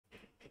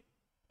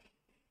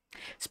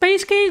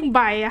Space King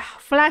by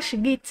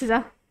Flashgitz.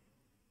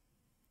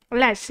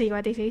 Let's see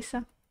what this is.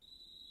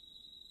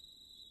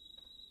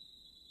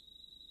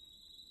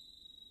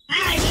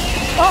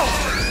 Oh,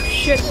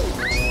 shit.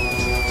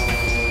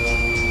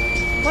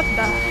 What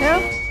the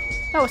hell?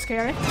 That was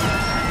scary.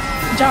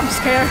 Jump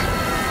scare.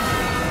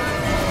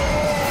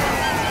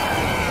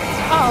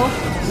 Uh-oh.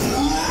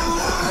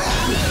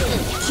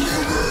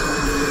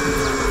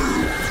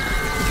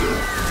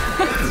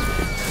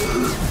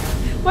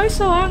 Why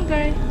so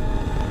angry?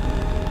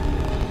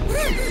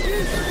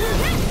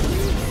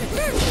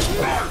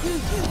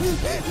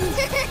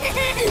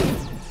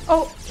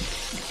 Oh.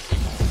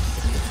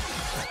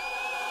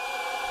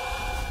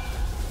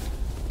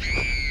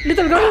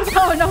 Little girls?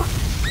 Oh no.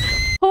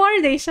 Who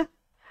are these?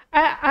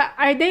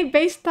 Are they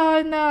based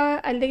on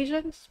a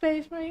Asian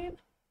Space Marine?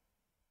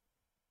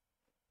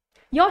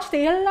 Yo,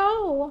 stay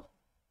hello.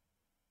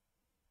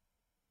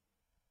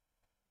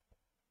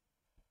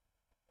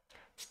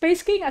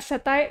 Space King is a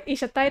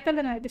title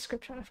and a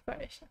description, of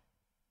course.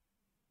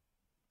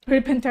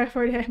 Repenter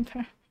for the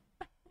Emperor.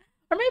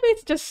 Or maybe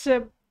it's just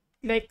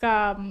like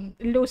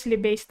loosely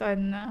based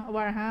on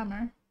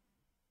Warhammer.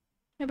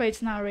 Maybe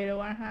it's not really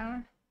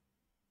Warhammer.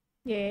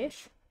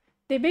 Yes.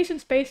 They based on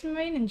Space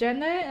Marine in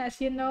general,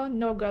 as you know,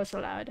 no girls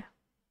allowed.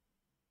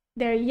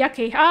 They're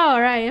yucky. Oh,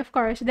 right, of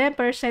course. The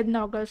Emperor said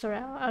no girls are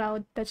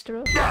allowed. That's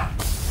true.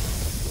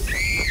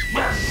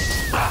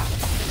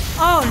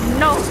 Oh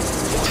no!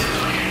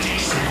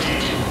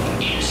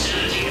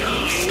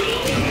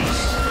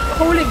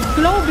 Holy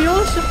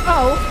globules!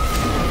 Oh!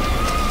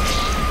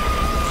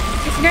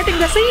 It's getting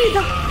the seed!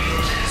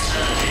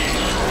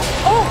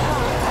 Oh!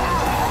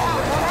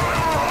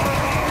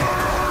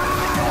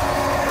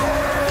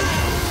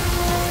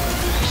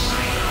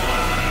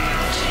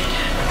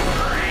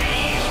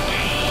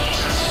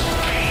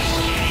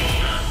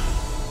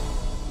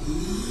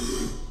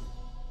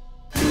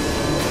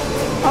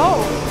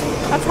 Oh!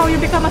 That's how you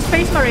become a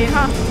Space Marine,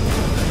 huh?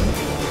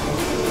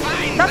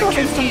 That was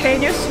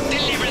instantaneous.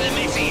 Deliver the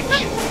message.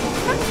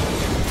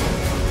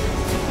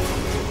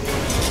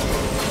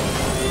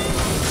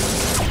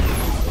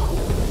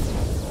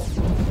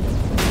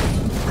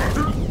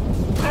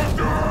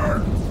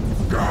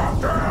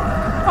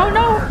 Oh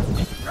no!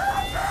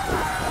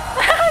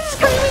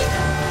 Screaming!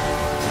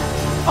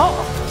 Oh!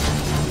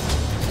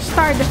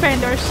 Star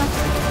Defenders.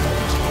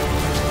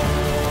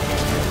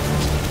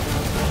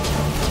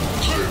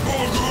 Hey,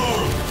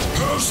 Bunker!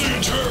 How's the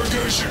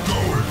interrogation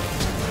going?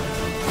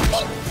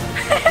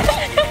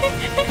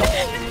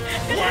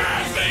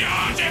 Where's the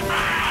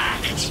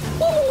artifact?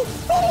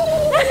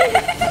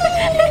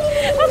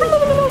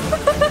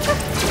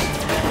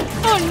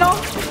 Oh no!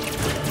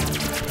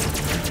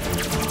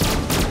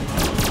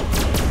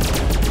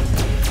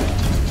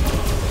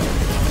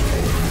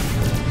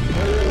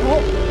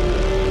 Oh.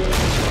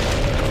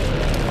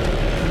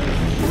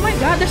 Oh my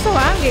god, they're so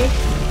angry.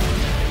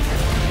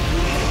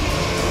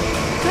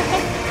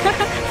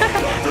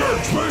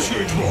 Space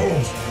King's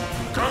balls!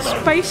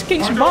 Space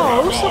King's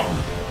balls?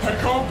 I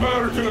can't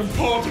bear an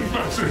important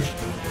message.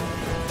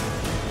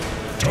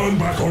 Turn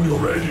back on your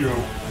radio.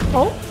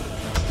 Oh?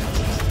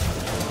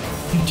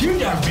 You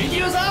turned our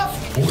radios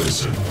off?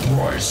 Listen,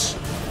 Bryce.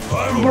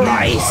 I'm a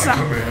Bryce. high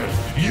command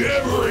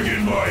yammering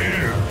in my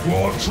ear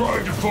while I'm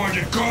trying to find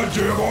a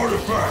goddamn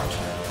artifact.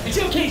 It's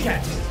okay,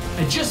 Captain.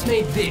 I just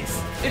made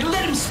this. It'll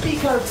let him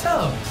speak our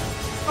tongue.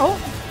 Oh?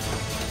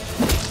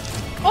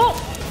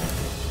 Oh!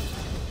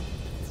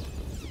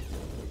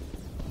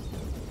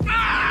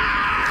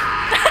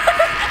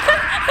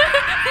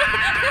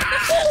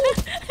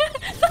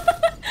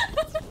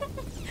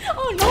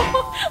 Oh no!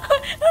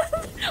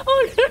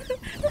 Oh no!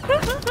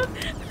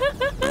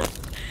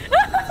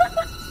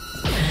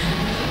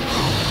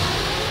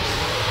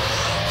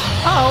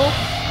 Uh-oh.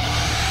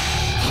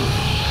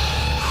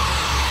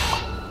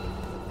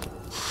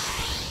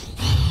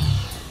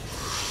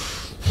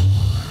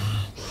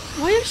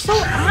 Why are you so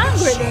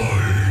angry then?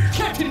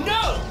 Captain,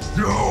 no!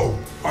 No,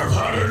 I've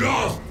had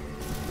enough.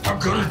 I'm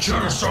gonna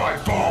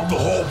genocide bomb the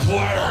whole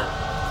planet.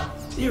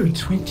 There are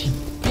 20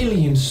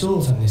 billion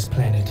souls on this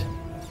planet.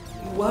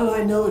 While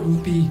I know it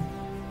would be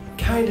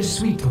kinda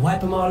sweet to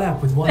wipe them all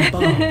out with one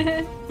bomb,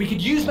 we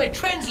could use my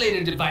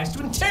translator device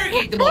to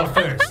interrogate them all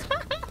first.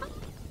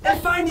 And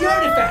find the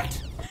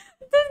artifact.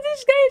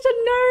 This guy is a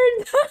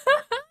nerd.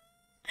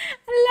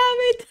 I love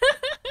it.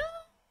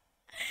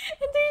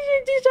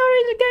 This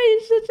orange guy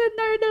is such a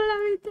nerd. I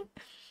love it.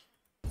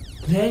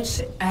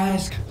 Let's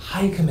ask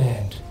High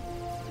Command.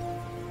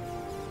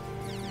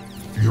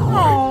 You're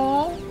right.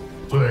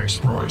 Aww. Thanks,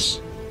 Bryce.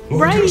 I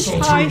Bryce, guess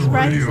I'll turn the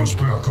Bryce. radios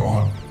back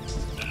on.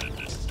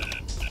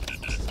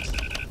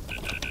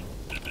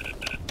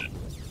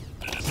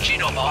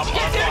 Genobomb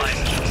online.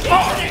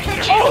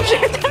 Oh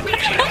shit!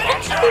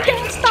 You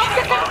can't stop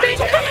the thing.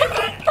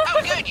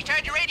 Oh, good. You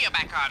turned your radio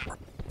back on.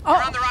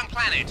 You're on the wrong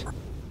planet.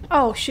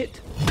 Oh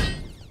shit!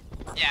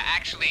 Yeah,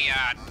 actually,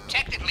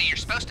 technically, you're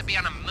supposed to be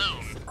on a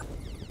moon.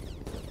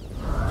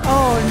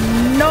 Oh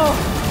no!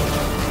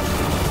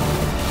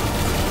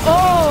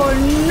 Oh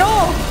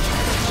no!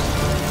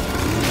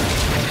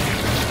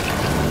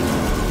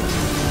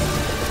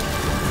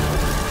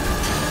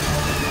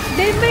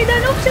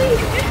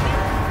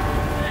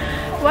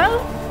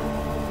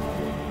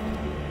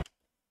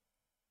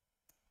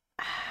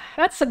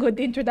 That's a good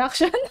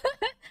introduction.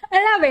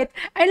 I love it.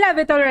 I love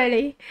it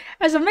already.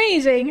 That's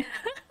amazing.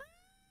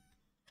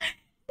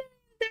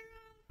 The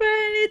wrong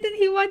planet and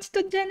he wants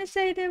to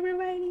genocide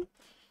everybody.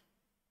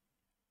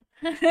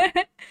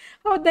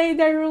 How they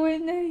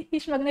ruin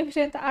his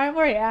magnificent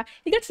armor. Yeah,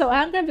 he got so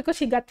angry because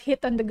he got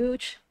hit on the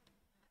gooch.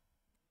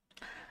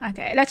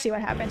 Okay, let's see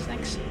what happens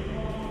next.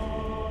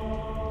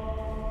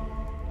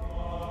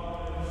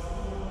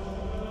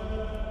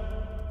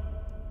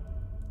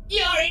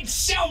 You're in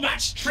so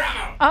much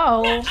trouble!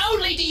 Uh-oh. Not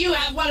only do you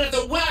have one of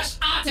the worst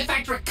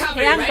artifact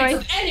recovery Yeah, rates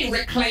of any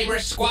reclaimer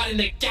squad in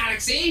the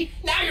galaxy,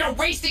 now you're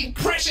wasting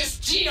precious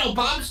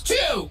genobombs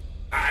too!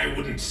 I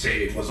wouldn't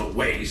say it was a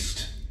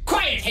waste.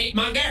 Quiet,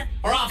 hate-monger,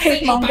 or I'll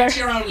send you back to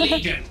your own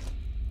legion!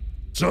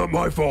 It's not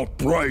my fault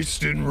Bryce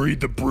didn't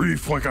read the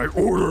brief like I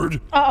ordered.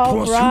 Uh-oh,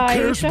 Plus, Bryce.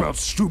 who cares about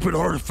stupid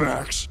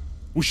artifacts?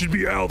 We should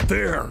be out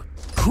there,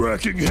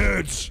 cracking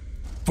heads,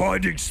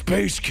 finding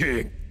Space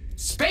King.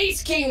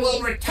 Space King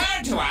will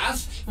return to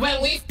us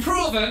when we've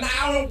proven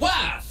our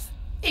worth.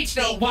 It's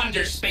no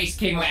wonder Space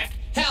King left.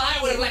 Hell, I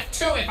would have left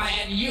too if I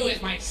had you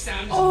as my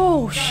son.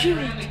 Oh, shit.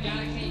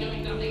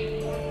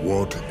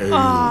 What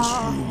ails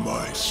you,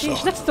 my son?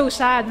 Jeez, that's too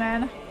sad,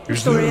 man.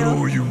 Is Too that real.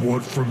 all you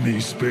want from me,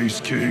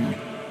 Space King?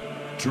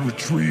 To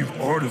retrieve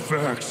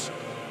artifacts?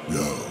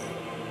 No,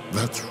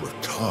 that's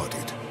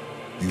retarded.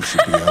 You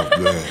should be out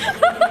there,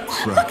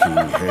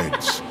 cracking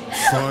heads,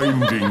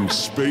 finding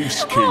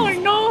Space King. Oh,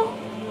 no.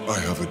 I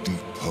have a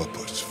deep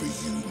purpose for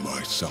you,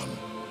 my son.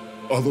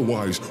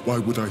 Otherwise, why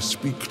would I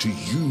speak to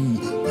you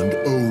and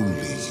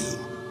only you?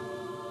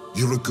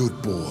 You're a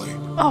good boy.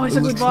 Oh, he's a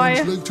and good the boy.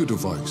 translator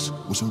device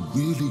was a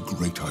really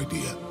great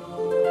idea.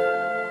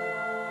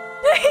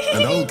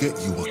 And I'll get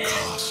you a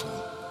castle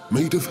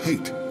made of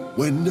hate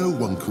where no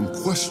one can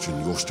question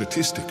your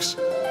statistics.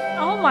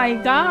 Oh my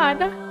god.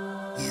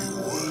 You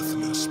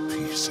worthless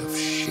piece of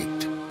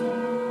shit.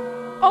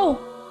 Oh.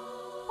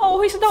 Oh,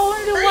 he's the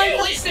only Are one. you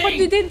listening? But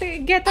you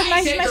didn't get a I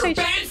nice said you're message.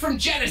 banned from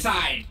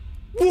genocide!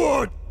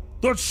 What?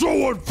 That's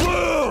so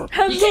unfair!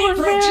 I'm You so can't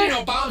throw unfair.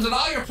 genobombs at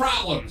all your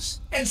problems!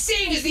 And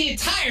seeing as the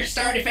entire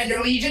Star Defender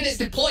Legion is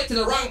deployed to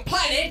the wrong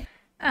planet...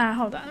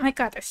 Hold on. My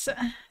cat is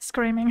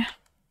screaming.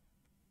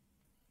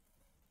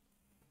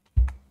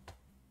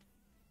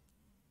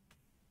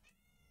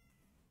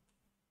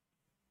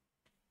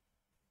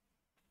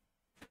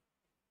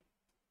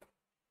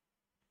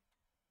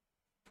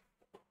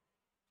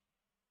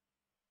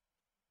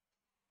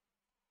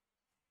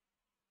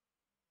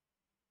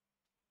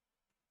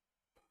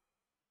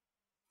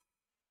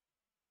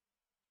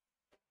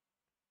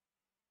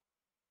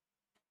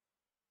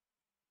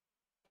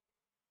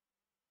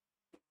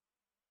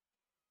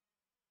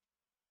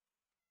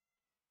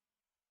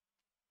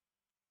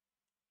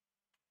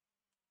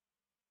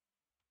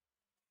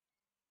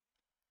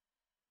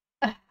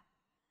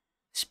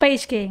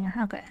 Space King.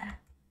 Okay.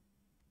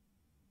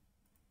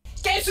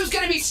 Guess who's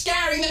gonna be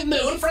scouring the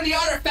moon for the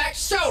artifact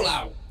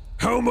solo?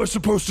 How am I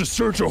supposed to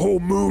search a whole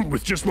moon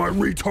with just my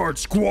retard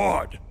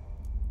squad?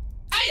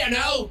 I don't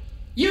know!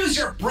 Use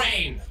your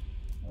brain!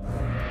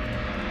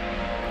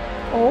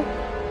 Oh.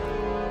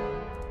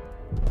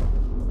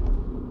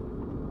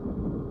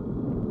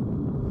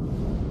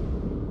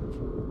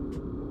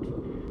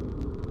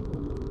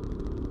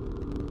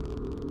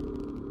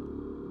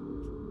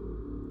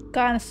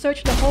 Gonna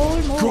search the whole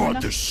moon.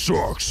 God, this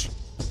sucks.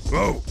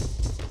 Oh,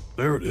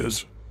 there it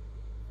is.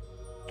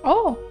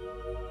 Oh.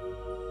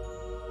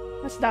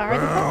 That's the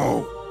artifact.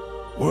 Ow!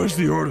 Why is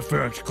the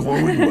artifact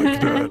glowing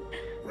like that?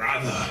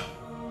 Brother,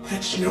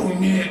 that's no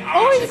mere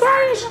Oh, he's artifact.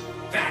 crying.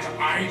 That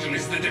idol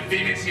is the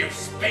divinity of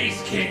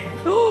Space King.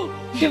 Oh,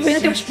 divinity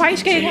of Said to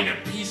Space King. contain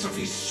a piece of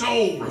his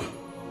soul.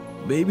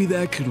 Maybe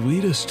that could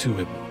lead us to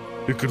him.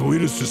 It could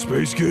lead us to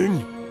Space King?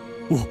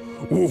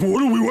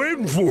 What are we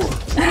waiting for?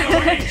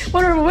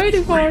 What are we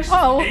waiting for?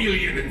 Uh-oh.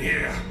 Alien in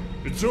here.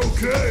 It's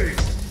okay.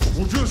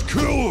 We'll just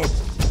kill him.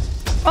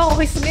 Oh,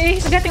 he's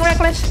getting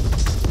reckless.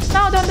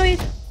 No, don't do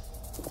it.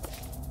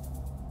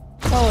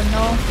 Oh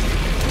no.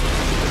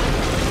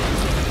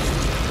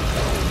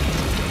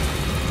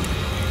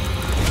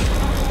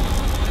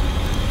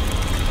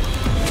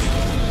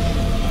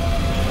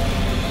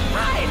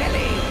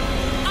 Finally!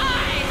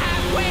 I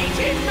have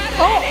waited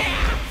Oh! millennia!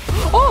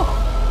 Oh!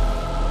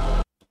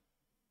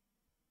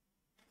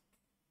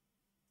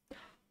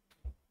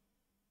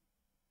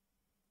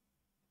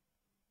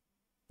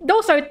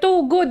 Those are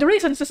two good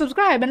reasons to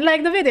subscribe and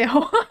like the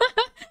video.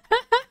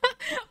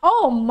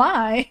 Oh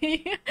my.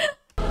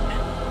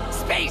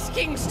 Space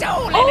King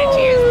Stone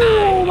energy is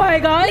Oh mine! my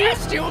god.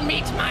 Lest you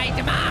meet my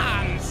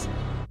demands!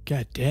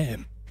 God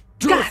damn.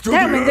 Death to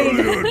damn the it,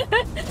 alien!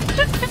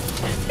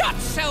 Not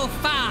so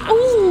fast!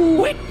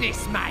 Ooh.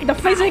 Witness my The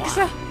power. physics.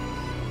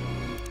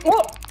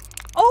 Oh.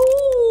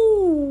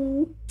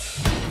 Oh.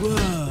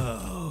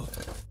 Whoa.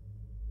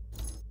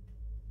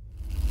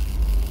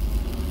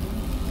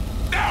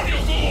 Down, you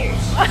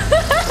fools!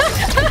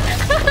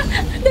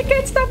 They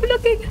can't stop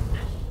looking.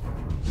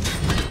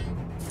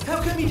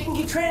 How come you didn't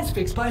get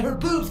transfixed by her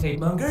boobs, hate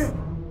monger?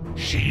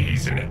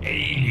 She's an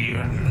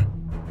alien.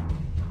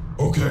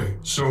 A Okay,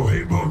 so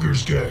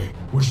Hatemonger's gay,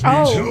 which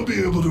means Oh. he'll be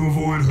able to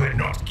avoid her. I'm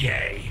not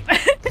gay. I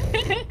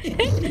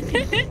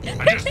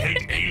just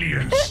hate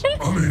aliens.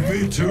 I mean,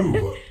 me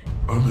too.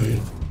 I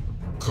mean,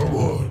 come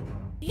on.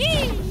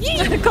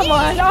 Come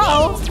on,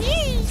 oh.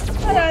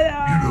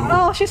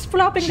 Oh, she's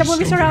flopping the She's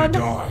movies still around.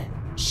 gonna die.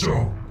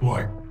 So,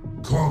 like,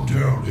 calm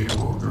down,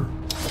 Hatemonger.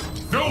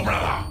 No,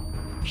 brother.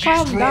 She's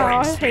Calm drawing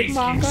down, Space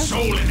Hitmonger. King's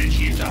soul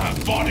energy into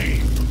her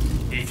body.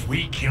 If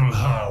we kill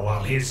her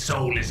while his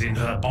soul is in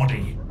her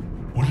body,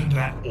 wouldn't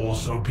that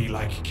also be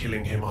like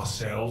killing him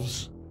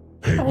ourselves?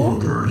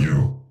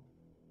 Hatemonger,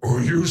 are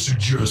you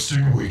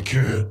suggesting we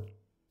can't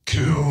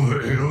kill the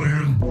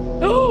alien?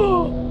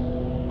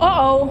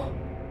 Uh-oh.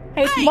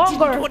 Hate I didn't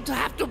Monger. want to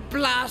have to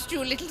blast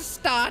you, little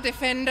Star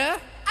Defender.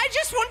 I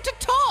just want to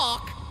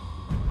talk.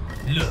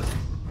 Look,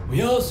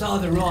 we all saw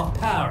the raw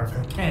power of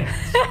her cannons.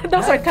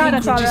 Those are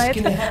cannons, We're alright.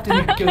 just gonna have to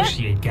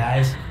negotiate,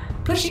 guys.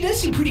 Plus, she does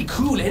seem pretty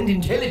cool and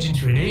intelligent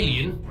for an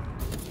alien.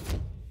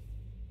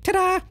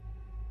 Ta-da!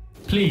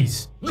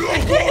 Please. No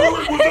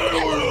quarreling with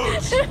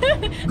aliens!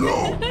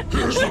 No,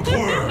 here's the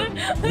plan.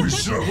 We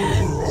sever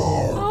her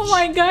arms. Oh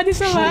my god, he's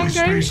so Surely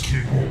angry. Space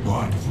King won't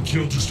mind if we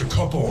kill just a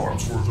couple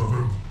arms worth of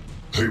him.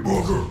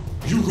 Hatemonger,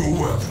 you go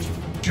left.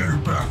 Get her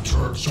back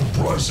turned so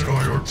Bryce and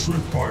I aren't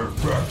tricked by her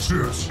back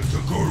tits and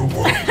can go to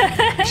work.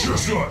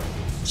 Chestnut,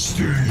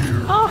 stay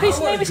here. Oh, his I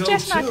wanna name is go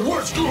Chestnut. too.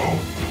 Let's go!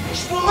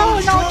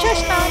 Oh no,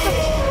 Chestnut.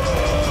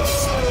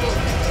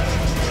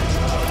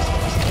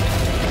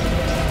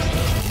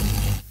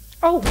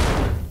 Oh,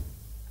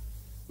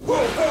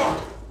 Oh,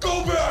 fuck!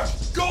 Go back!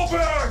 Go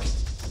back!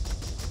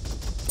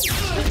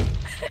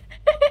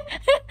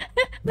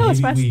 that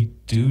was Maybe fast. we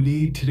do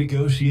need to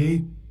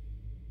negotiate.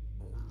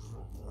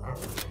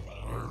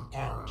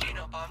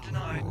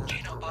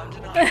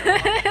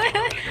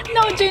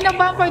 No Gino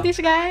bomb for this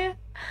guy.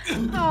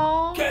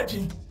 Oh,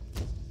 Captain.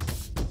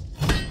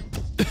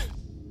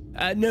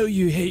 I know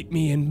you hate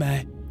me and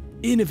my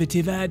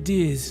innovative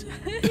ideas,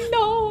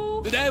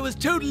 no. but I was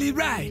totally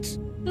right.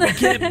 We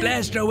can't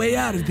blast our way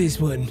out of this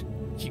one.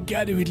 You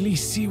gotta at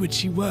least see what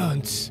she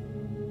wants.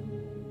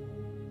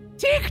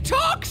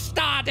 Tick-tock,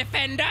 Star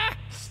Defender!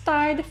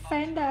 Star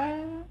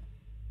Defender.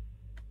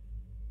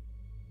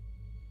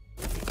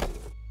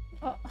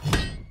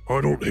 I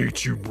don't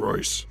hate you,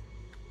 Bryce.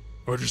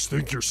 I just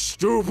think you're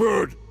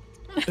stupid.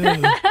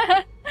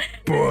 I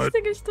But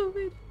think it's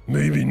stupid.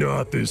 maybe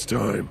not this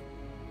time.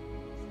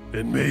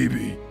 And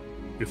maybe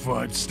if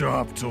I'd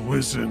stop to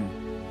listen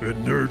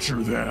and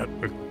nurture that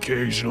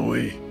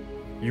occasionally,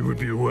 you would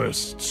be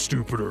less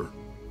stupider.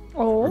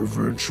 Oh.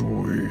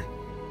 Eventually.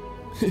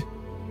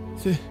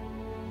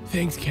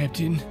 Thanks,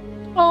 Captain.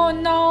 Oh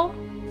no.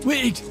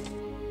 Wait!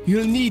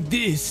 You'll need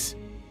this.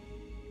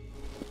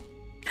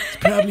 It's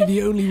probably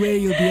the only way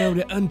you'll be able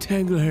to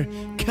untangle her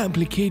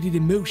complicated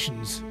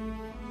emotions.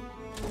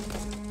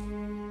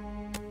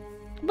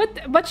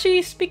 But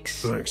she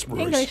speaks Thanks, Bryce.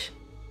 English.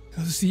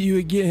 I'll see you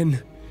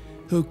again.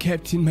 Oh,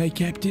 Captain, my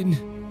Captain.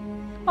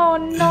 Oh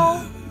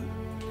no.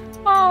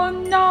 Oh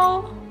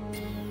no.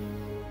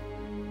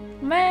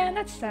 Man,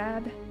 that's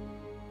sad.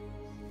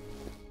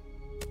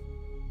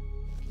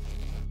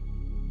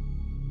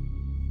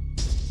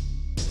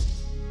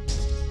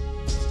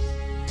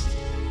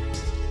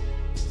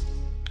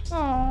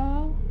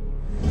 Aww.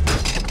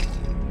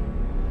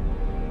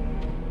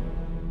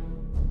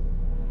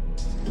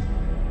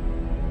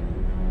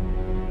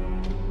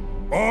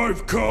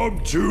 I've come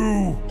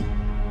to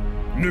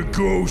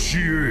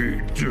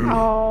negotiate.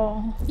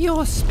 Oh.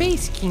 Your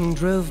Space King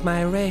drove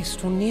my race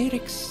to near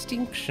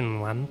extinction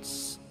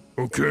once.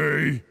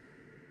 Okay.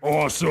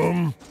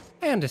 Awesome.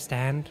 I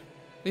understand.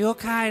 Your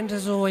kind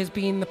has always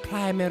been the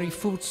primary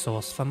food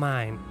source for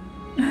mine.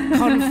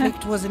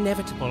 Conflict was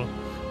inevitable,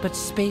 but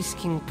Space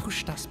King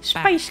pushed us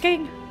back. Space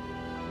King.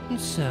 And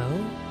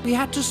so, we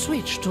had to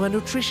switch to a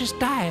nutritious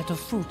diet of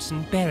fruits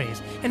and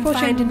berries and Fruits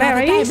find and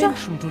another berries?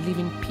 dimension to live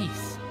in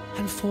peace.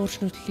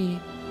 Unfortunately,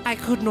 I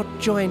could not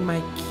join my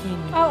kin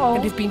Uh-oh.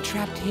 and have been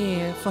trapped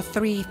here for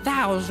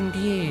 3,000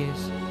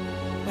 years.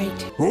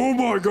 Wait, Oh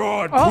my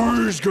god, Oh.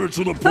 please get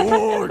to the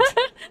point!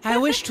 I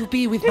wish to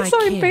be with He's my so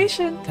kin.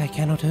 impatient. I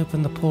cannot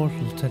open the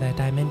portal to their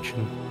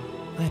dimension.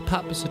 My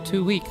pups are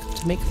too weak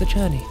to make the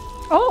journey.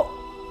 Oh,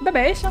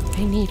 babies.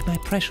 I need my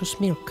precious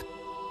milk.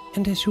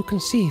 And as you can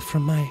see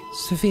from my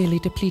severely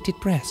depleted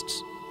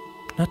breasts,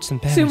 nuts and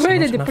berries are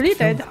Severely not enough to fill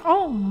depleted. them.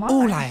 Oh my.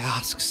 All I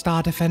ask,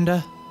 Star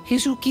Defender,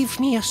 is you give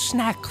me a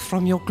snack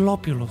from your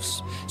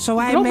globulus, so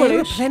I may Globulus?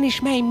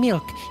 replenish my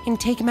milk and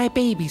take my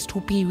babies to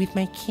be with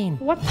my kin.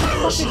 What the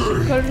fuck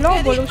is They're the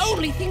globulus?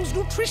 only things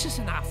nutritious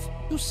enough.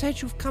 You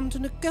said you've come to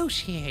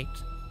negotiate.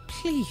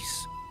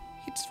 Please,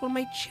 it's for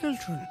my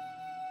children.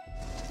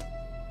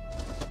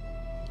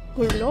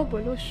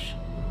 Globulus.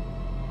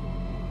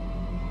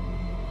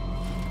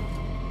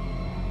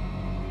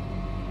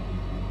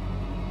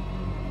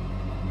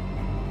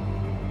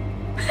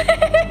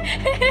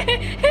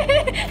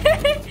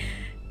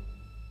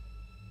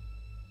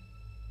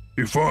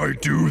 If I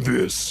do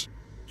this,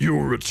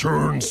 you'll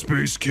return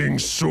Space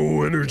King's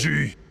soul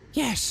energy?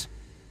 Yes,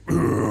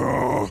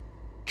 Ugh.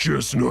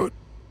 Chestnut,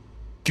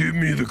 give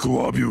me the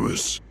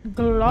globulus.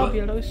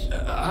 Globulus.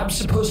 I'm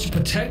supposed to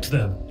protect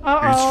them. It's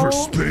for Uh-oh.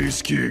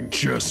 Space King,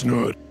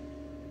 Chestnut.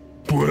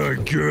 But I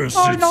guess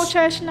Oh no,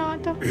 Chestnut.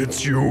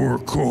 it's your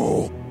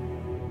call.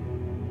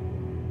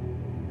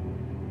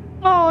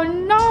 Oh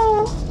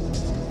no!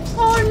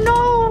 Oh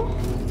no!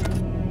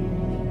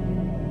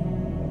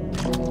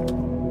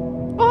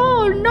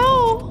 Oh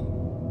no!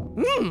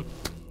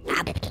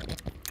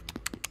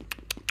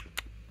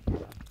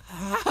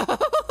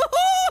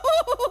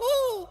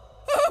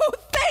 Oh,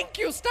 thank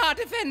you, Star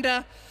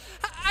Defender.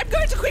 I'm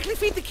going to quickly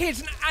feed the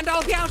kids and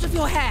I'll be out of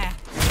your hair.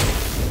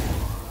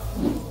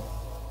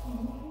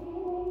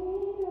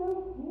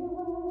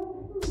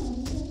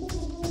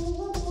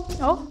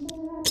 Oh.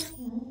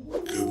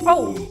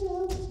 Oh.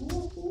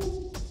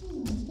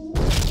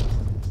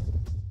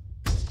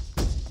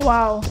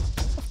 Wow.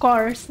 Of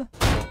course.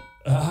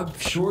 I'm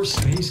sure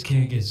Space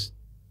King is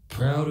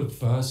proud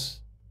of us.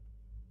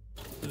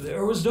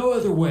 There was no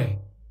other way.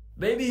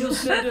 Maybe he'll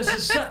send us a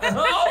son.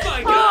 Oh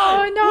my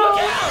god! Oh no!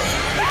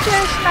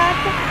 Chestnut.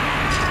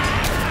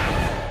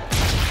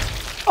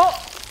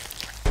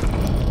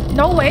 Oh!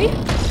 No way!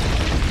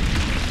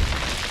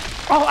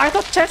 Oh, I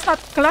thought Chestnut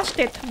clutched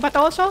it, but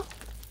also...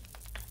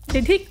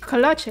 Did he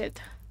clutch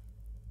it?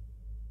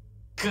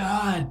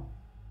 God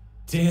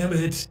damn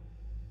it.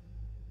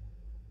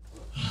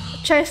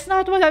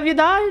 Chestnut, what have you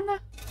done?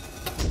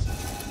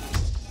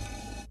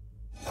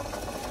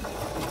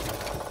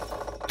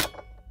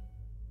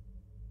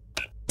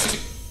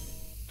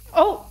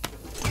 Oh!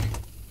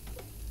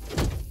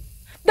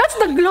 That's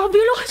the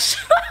globulus!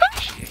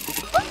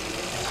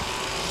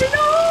 No!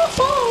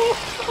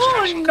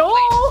 Oh no!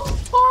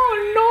 Oh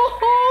no!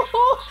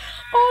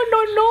 Oh no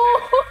no!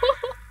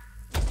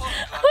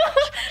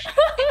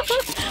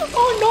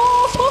 Oh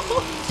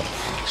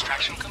no!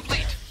 Extraction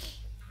complete.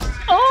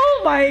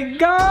 Oh my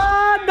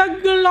god! The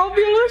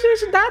globulus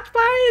is that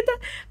fight!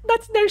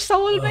 That's their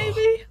soul,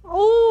 maybe?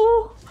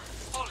 Oh!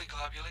 Holy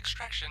globule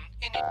extraction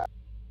in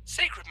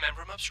Sacred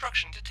membrum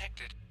obstruction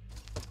detected.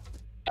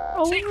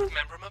 Oh! Sacred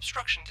membrum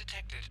obstruction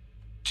detected.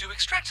 To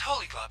extract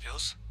holy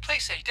globules,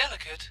 place a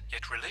delicate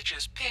yet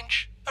religious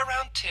pinch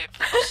around tip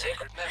of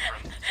sacred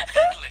membrum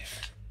and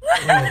lift.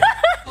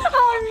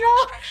 Oh no!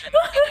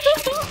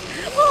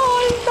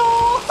 Oh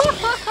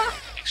no!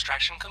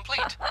 Extraction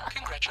complete.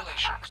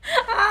 Congratulations.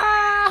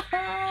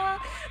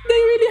 They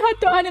really had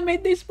to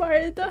animate this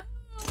part. Oh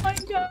my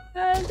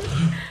god.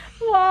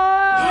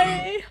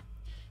 Why?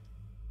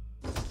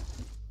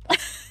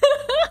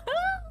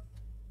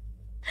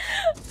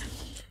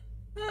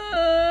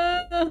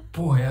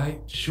 Boy, I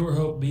sure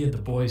hope me and the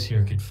boys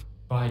here can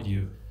find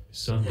you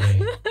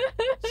someday,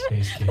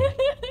 Space King.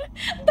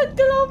 The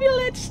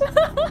globulets.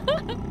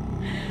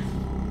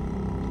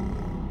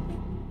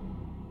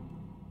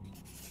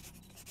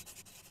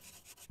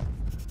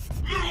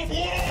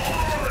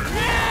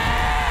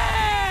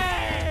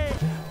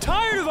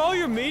 Tired of all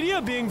your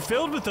media being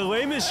filled with the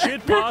lamest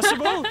shit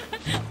possible?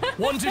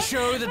 One to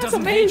show that That's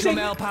doesn't hate your amazing.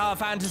 male power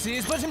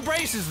fantasies but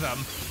embraces them.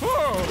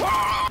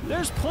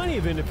 There's plenty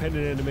of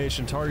independent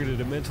animation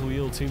targeted at mentally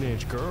ill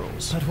teenage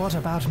girls But what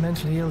about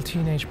mentally ill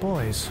teenage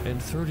boys? and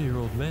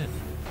 30-year-old men.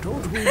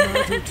 Don't we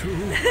matter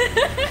too?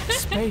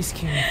 Space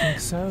King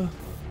thinks so.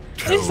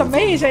 It's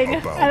amazing.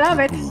 I love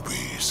it.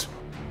 Boobies.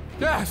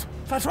 Yes,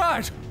 that's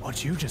right.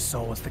 What you just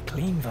saw was the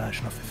clean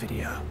version of the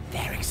video.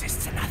 There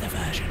exists another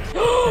version.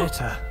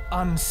 Better,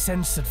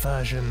 uncensored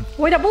version.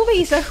 With the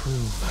movies. True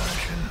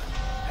version.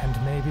 And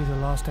maybe the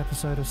last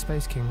episode of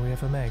Space King we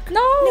ever make.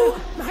 No!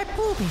 My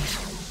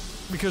boobies.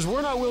 Because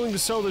we're not willing to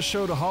sell the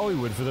show to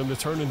Hollywood for them to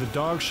turn into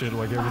dog shit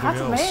like everything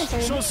That's else.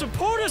 amazing. So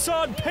support us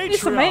on Patreon.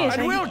 It's amazing.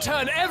 And we'll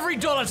turn every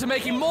dollar to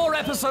making more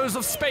episodes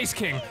of Space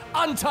King,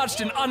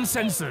 untouched and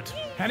uncensored.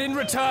 And in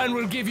return,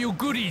 we'll give you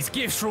goodies,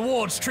 gifts,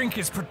 rewards,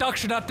 trinkets,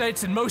 production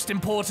updates, and most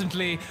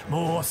importantly,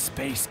 more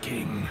Space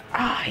King.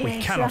 Ah, We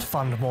yes. cannot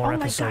fund more Oh my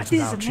god, episodes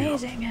this is without you.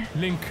 amazing.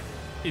 Link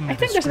in the I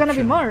think there's gonna be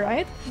description. more,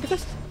 right?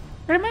 Because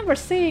I remember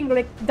seeing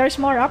like there's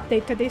more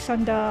update to this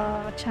on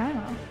the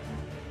channel.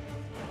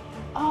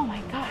 Oh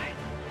my god.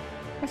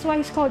 That's why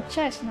it's called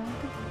Chestnut.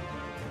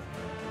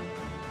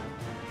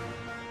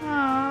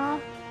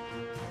 Aww.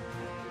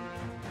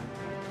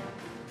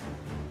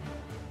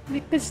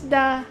 Because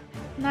the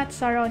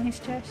nuts are on his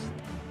chest.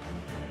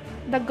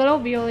 The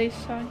globule is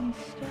on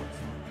his chest.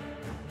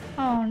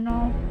 Oh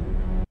no.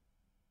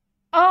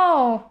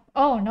 Oh!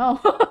 Oh no.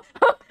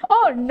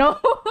 Oh no!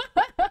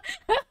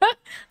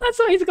 That's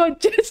why it's called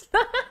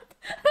Chestnut.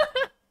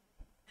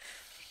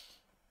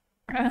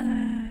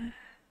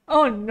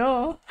 Oh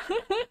no.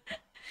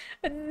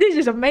 This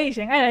is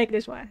amazing. I like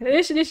this one.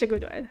 This is a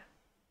good one.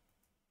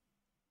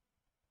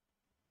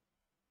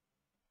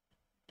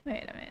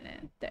 Wait a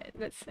minute.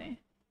 Let's see.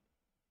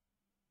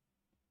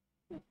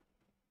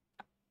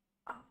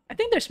 I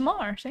think there's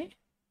more, see?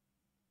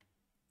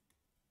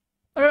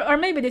 Or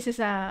maybe this is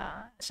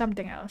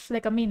something else,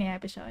 like a mini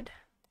episode.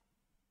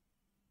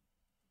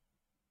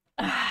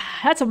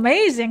 That's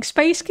amazing.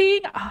 Space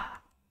King.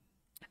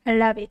 I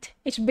love it.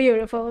 It's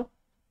beautiful.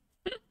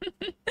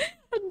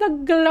 The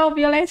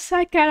globulets,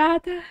 I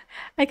cannot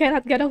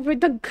get over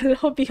the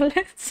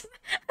globulets.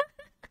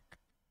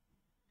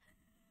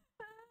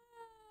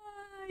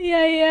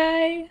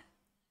 Yay.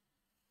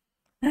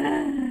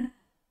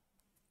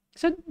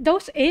 So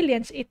those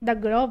aliens eat the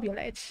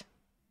globulets.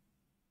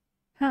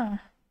 Huh.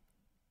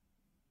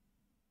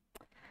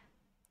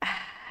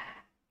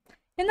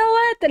 You know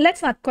what?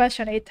 Let's not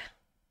question it.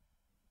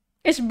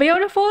 It's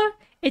beautiful.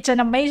 It's an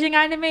amazing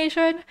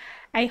animation.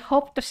 I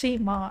hope to see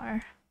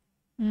more.